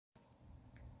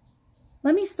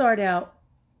Let me start out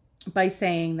by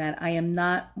saying that I am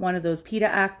not one of those PETA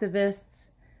activists.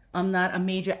 I'm not a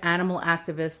major animal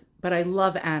activist, but I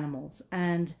love animals.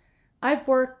 And I've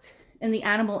worked in the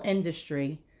animal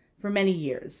industry for many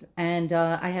years. And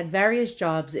I had various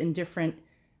jobs in different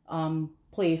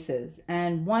places.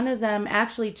 And one of them,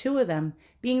 actually two of them,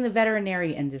 being the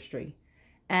veterinary industry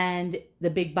and the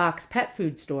big box pet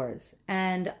food stores.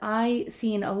 And I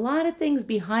seen a lot of things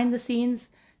behind the scenes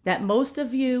that most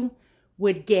of you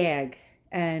would gag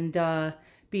and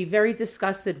be very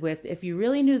disgusted with if you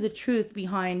really knew the truth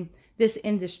behind this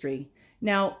industry.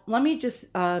 Now, let me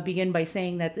just begin by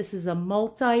saying that this is a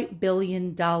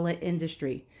multi-billion-dollar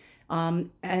industry.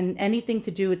 And anything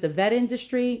to do with the vet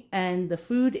industry and the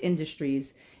food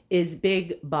industries is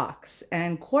big bucks.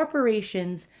 And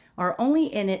corporations are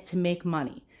only in it to make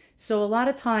money. So a lot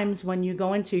of times when you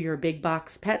go into your big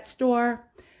box pet store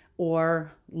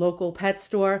or local pet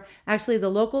store, actually the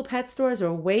local pet stores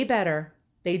are way better.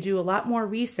 They do a lot more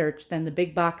research than the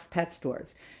big box pet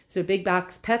stores. So big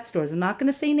box pet stores, I'm not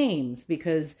going to say names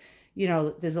because, you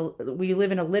know, we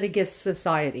live in a litigious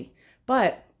society.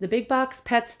 But the big box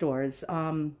pet stores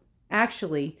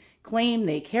actually claim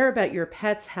they care about your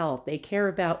pet's health. They care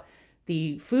about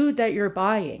the food that you're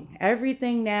buying.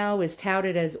 Everything now is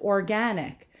touted as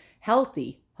organic,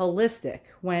 healthy, holistic,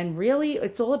 when really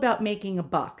it's all about making a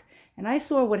buck. And I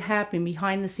saw what happened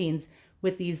behind the scenes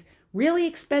with these really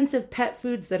expensive pet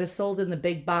foods that are sold in the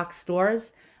big box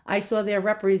stores. I saw their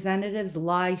representatives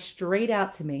lie straight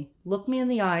out to me, look me in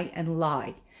the eye and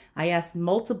lie. I asked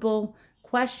multiple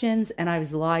questions and I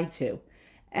was lied to.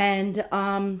 And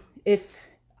if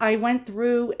I went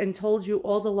through and told you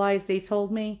all the lies they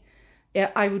told me,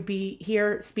 I would be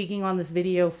here speaking on this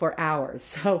video for hours.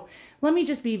 So let me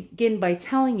just begin by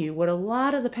telling you what a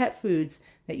lot of the pet foods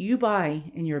that you buy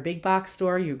in your big box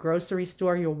store, your grocery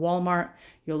store, your Walmart,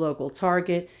 your local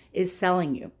Target is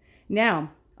selling you.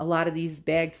 Now, a lot of these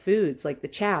bagged foods like the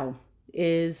chow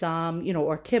is,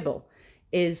 or kibble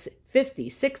is $50,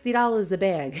 $60 a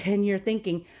bag. And you're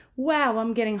thinking, wow,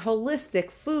 I'm getting holistic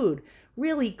food,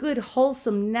 really good,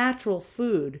 wholesome, natural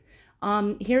food.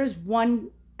 Here's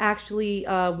one actually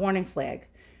warning flag.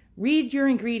 Read your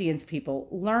ingredients, people.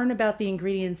 Learn about the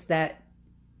ingredients that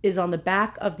is on the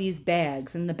back of these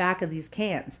bags and the back of these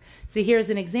cans. So here's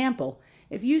an example.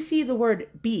 If you see the word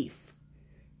beef,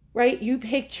 right, you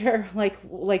picture like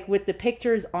with the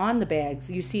pictures on the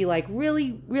bags, you see like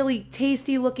really, really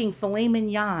tasty looking filet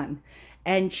mignon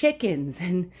and chickens,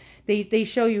 and they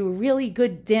show you a really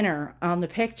good dinner on the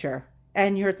picture.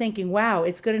 And you're thinking, wow,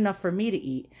 it's good enough for me to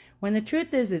eat. When the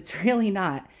truth is, it's really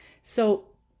not. So,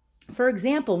 for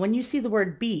example, when you see the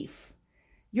word beef,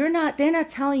 they're not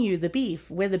telling you the beef,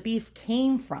 where the beef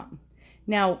came from.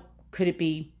 Now, could it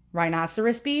be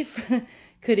rhinoceros beef?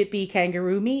 Could it be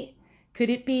kangaroo meat? Could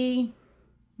it be,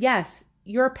 yes,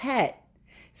 your pet.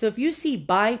 So if you see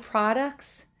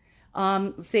byproducts,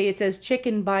 say it says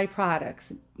chicken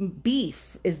byproducts,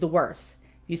 beef is the worst.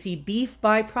 If you see beef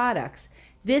byproducts,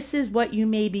 this is what you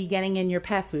may be getting in your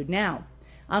pet food. Now,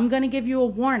 I'm going to give you a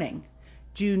warning.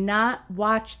 Do not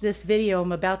watch this video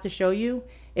I'm about to show you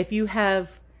if you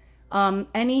have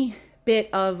any bit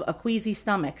of a queasy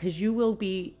stomach, because you will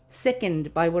be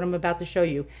sickened by what I'm about to show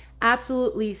you.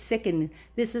 Absolutely sickened.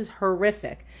 This is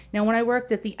horrific. Now, when I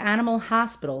worked at the animal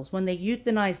hospitals, when they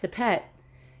euthanized the pet,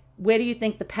 where do you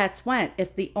think the pets went?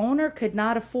 If the owner could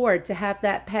not afford to have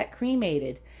that pet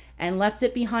cremated and left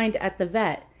it behind at the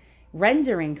vet,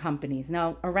 rendering companies.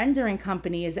 Now, a rendering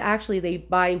company is actually, they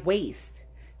buy waste.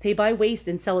 They buy waste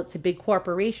and sell it to big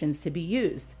corporations to be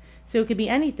used. So it could be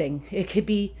anything. It could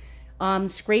be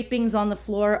scrapings on the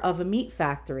floor of a meat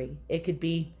factory. It could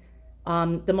be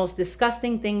the most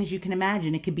disgusting things you can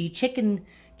imagine. It could be chicken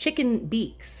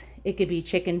beaks. It could be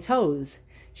chicken toes,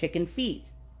 chicken feet.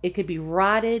 It could be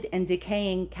rotted and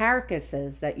decaying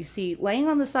carcasses that you see laying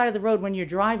on the side of the road when you're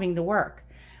driving to work.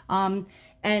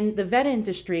 And the vet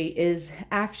industry is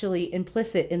actually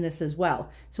implicit in this as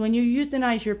well. So when you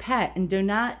euthanize your pet and do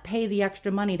not pay the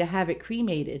extra money to have it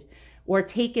cremated or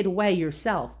take it away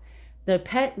yourself, the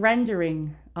pet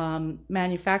rendering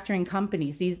manufacturing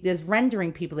companies, there's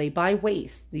rendering people, they buy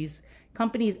waste. These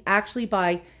companies actually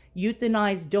buy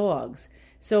euthanized dogs.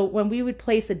 So when we would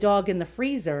place a dog in the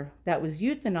freezer that was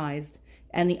euthanized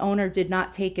and the owner did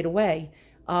not take it away,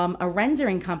 a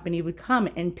rendering company would come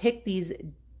and pick these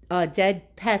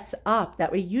dead pets up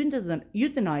that were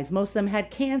euthanized. Most of them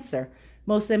had cancer.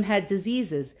 Most of them had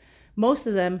diseases. Most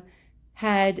of them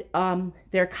had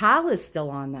their collars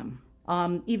still on them.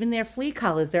 Even their flea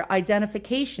collars, their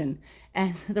identification.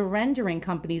 And the rendering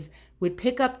companies would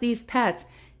pick up these pets,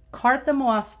 cart them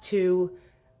off to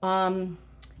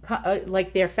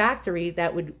like their factory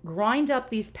that would grind up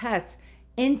these pets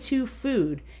into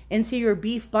food, into your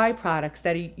beef byproducts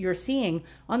that you're seeing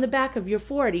on the back of your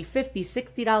 $40, $50,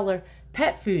 $60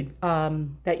 pet food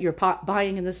that you're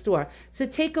buying in the store. So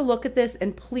take a look at this,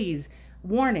 and please,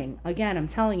 warning, again, I'm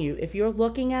telling you, if you're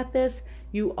looking at this,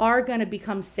 you are going to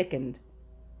become sickened.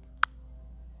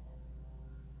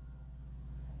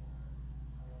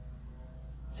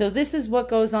 So this is what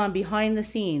goes on behind the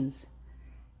scenes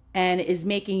and is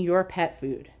making your pet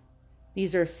food.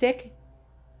 These are sick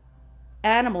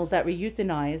animals that were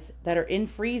euthanized, that are in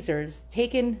freezers,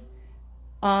 taken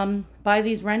by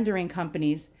these rendering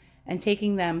companies, and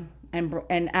taking them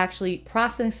and actually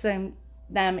processing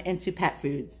them into pet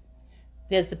foods.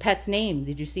 There's the pet's name.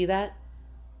 Did you see that?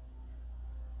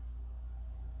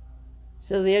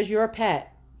 So there's your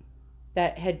pet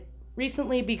that had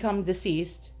recently become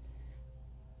deceased.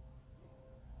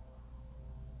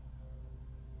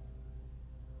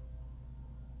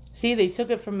 See, they took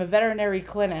it from a veterinary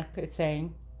clinic, it's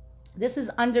saying. This is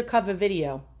undercover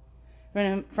video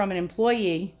from an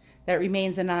employee that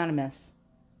remains anonymous.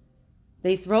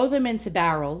 They throw them into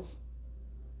barrels.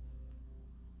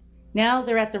 Now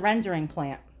they're at the rendering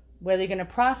plant where they're going to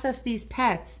process these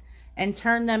pets and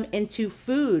turn them into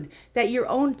food that your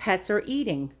own pets are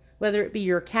eating, whether it be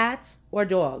your cats or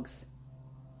dogs.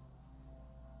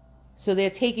 So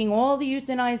they're taking all the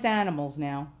euthanized animals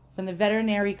now from the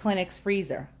veterinary clinic's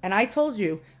freezer. And I told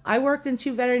you, I worked in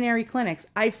 2 veterinary clinics.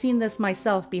 I've seen this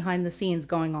myself behind the scenes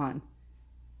going on.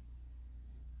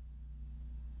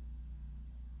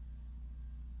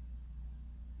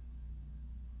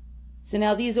 So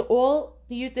now these are all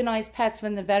the euthanized pets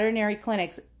from the veterinary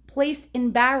clinics placed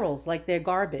in barrels like they're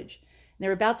garbage. And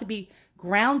they're about to be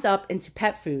ground up into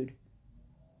pet food.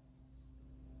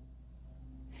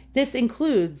 This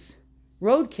includes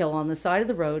roadkill on the side of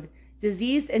the road,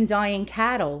 diseased and dying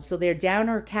cattle, so they're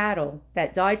downer cattle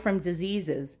that died from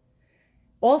diseases,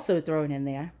 also thrown in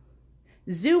there.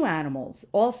 Zoo animals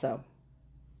also.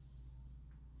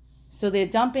 So they're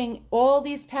dumping all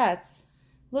these pets.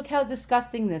 Look how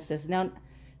disgusting this is. Now,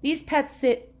 these pets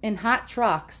sit in hot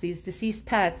trucks, these deceased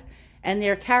pets, and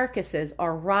their carcasses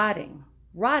are rotting,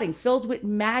 filled with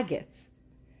maggots,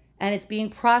 and it's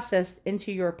being processed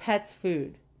into your pet's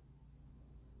food.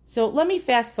 So let me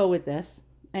fast forward this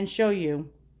and show you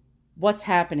what's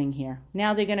happening here.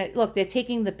 Now they're going to, look, they're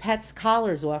taking the pets'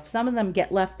 collars off. Some of them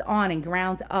get left on and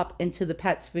ground up into the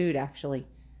pet's food, actually.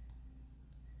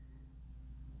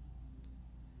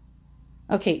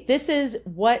 Okay, this is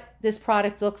what this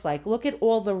product looks like. Look at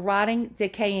all the rotting,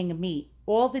 decaying meat,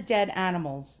 all the dead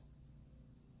animals.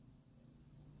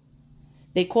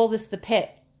 They call this the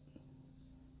pit.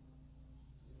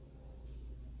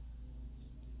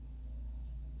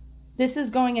 This is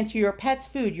going into your pet's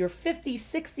food, your $50,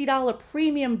 $60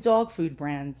 premium dog food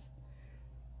brands.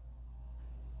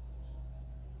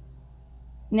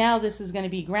 Now this is going to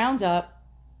be ground up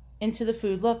into the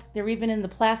food. Look, they're even in the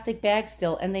plastic bags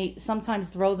still, and they sometimes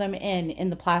throw them in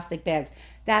the plastic bags.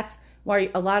 That's why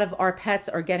a lot of our pets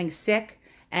are getting sick,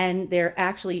 and they're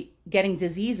actually getting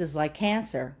diseases like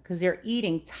cancer because they're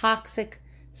eating toxic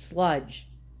sludge.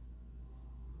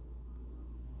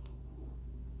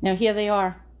 Now here they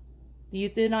are. The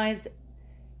euthanized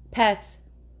pets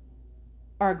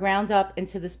are ground up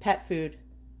into this pet food.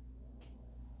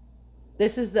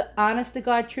 This is the honest to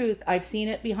God truth. I've seen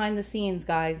it behind the scenes,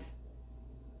 guys.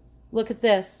 Look at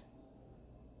this.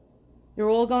 They're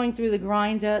all going through the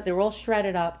grinder. They're all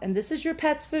shredded up. And this is your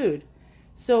pet's food.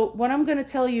 So what I'm going to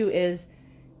tell you is,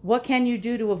 what can you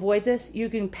do to avoid this? You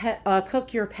can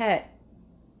cook your pet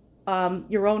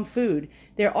your own food.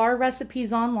 There are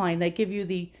recipes online that give you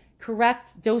the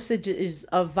correct dosages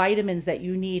of vitamins that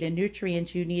you need and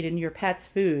nutrients you need in your pet's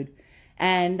food.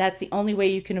 And that's the only way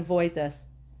you can avoid this.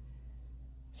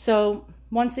 So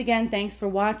once again, thanks for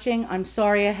watching. I'm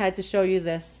sorry I had to show you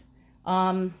this.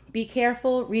 Be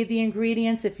careful, read the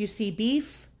ingredients. If you see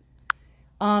beef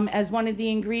as one of the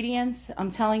ingredients,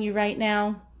 I'm telling you right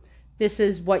now, this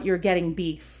is what you're getting,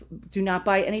 beef. Do not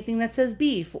buy anything that says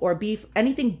beef or beef.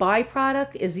 Anything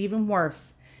byproduct is even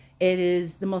worse. It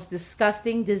is the most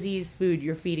disgusting diseased food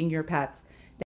you're feeding your pets.